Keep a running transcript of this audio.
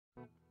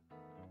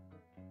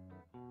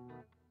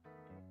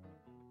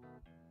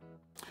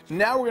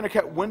Now we're going to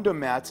cut window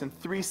mats in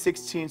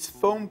 3/16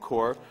 foam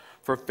core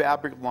for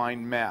fabric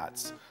lined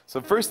mats.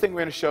 So first thing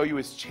we're going to show you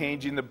is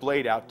changing the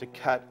blade out to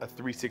cut a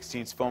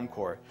 3/16 foam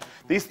core.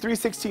 These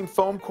 3/16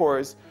 foam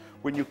cores,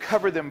 when you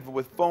cover them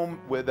with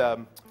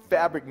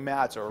fabric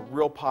mats, are a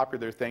real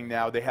popular thing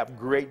now. They have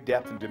great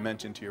depth and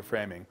dimension to your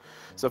framing.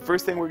 So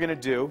first thing we're going to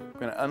do, we're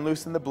going to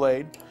unloosen the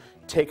blade,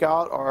 take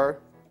out our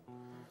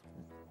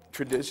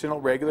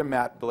traditional regular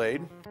mat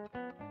blade,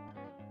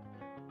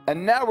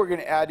 and now we're going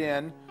to add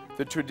in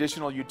the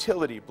traditional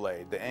utility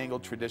blade, the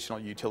angled traditional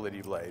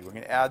utility blade. We're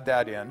going to add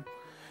that in.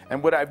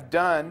 And what I've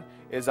done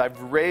is I've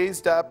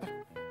raised up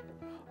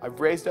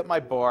my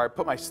bar,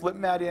 put my slip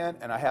mat in,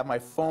 and I have my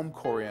foam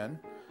core in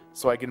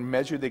so I can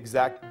measure the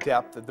exact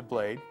depth of the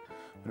blade.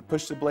 I'm going to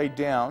push the blade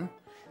down,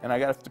 and I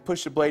have to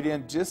push the blade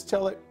in just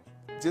till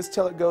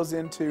it goes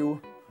into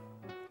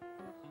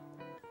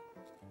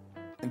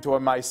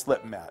my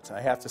slip mat. I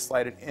have to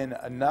slide it in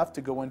enough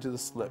to go into the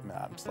slip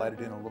mat. Slide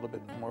it in a little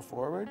bit more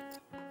forward.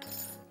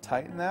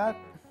 Tighten that.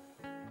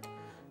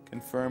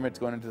 Confirm it's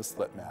going into the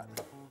slip mat.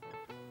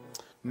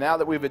 Now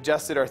that we've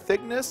adjusted our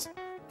thickness,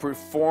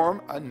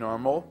 perform a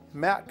normal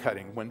mat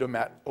cutting, window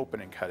mat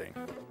opening cutting.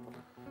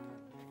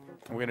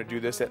 And we're going to do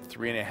this at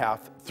 3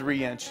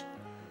 inch.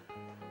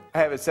 I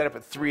have it set up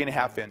at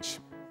 3.5 inch.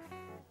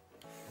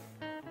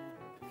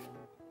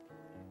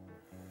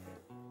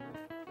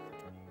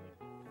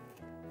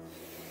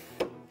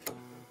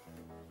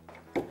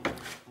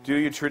 Do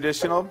your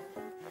traditional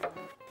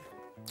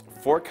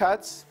 4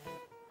 cuts.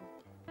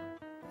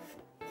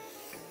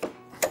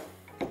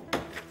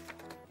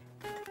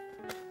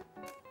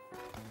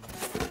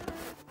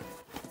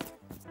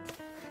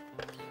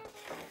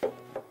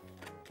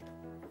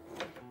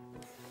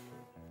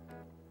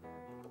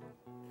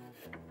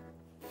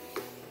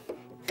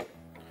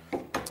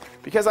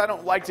 Because I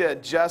don't like to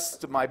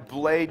adjust my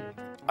blade,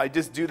 I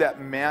just do that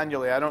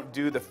manually. I don't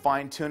do the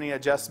fine-tuning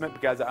adjustment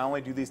because I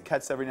only do these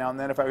cuts every now and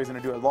then. If I was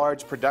going to do a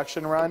large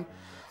production run,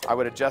 I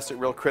would adjust it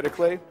real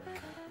critically.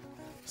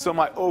 So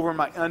my over and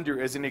my under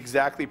isn't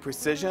exactly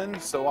precision,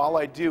 so all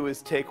I do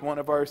is take one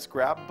of our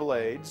scrap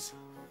blades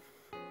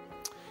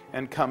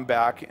and come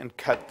back and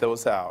cut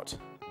those out.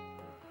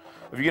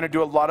 If you're going to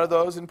do a lot of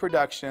those in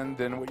production,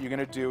 then what you're going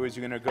to do is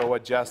you're going to go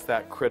adjust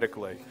that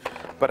critically.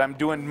 But I'm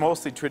doing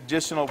mostly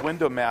traditional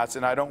window mats,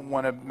 and I don't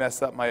want to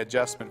mess up my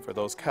adjustment for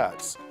those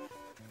cuts.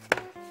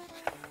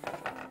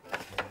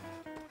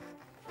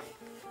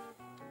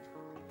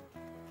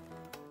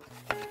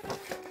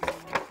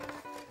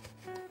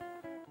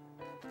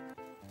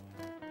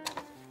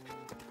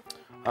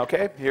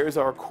 Okay, here's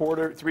our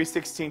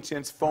 3/16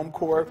 inch foam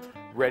core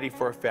ready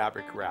for a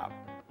fabric wrap.